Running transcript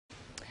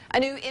A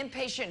new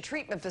inpatient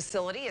treatment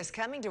facility is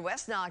coming to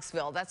West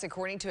Knoxville. That's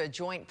according to a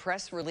joint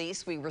press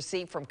release we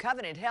received from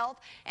Covenant Health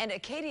and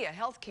Acadia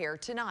Healthcare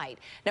tonight.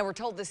 Now, we're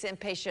told this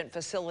inpatient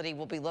facility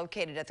will be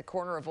located at the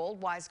corner of Old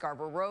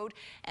Weisgarber Road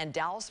and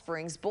Dallas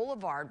Springs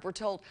Boulevard. We're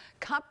told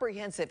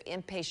comprehensive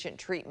inpatient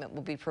treatment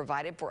will be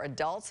provided for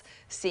adults,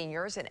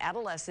 seniors, and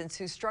adolescents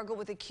who struggle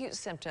with acute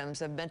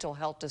symptoms of mental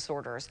health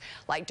disorders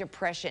like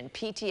depression,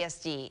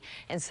 PTSD,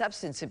 and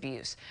substance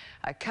abuse.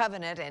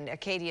 Covenant and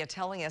Acadia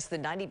telling us the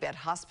 90-bed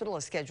hospital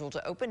is scheduled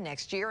to open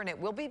next year, and it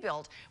will be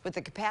built with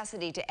the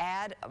capacity to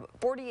add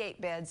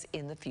 48 beds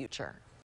in the future.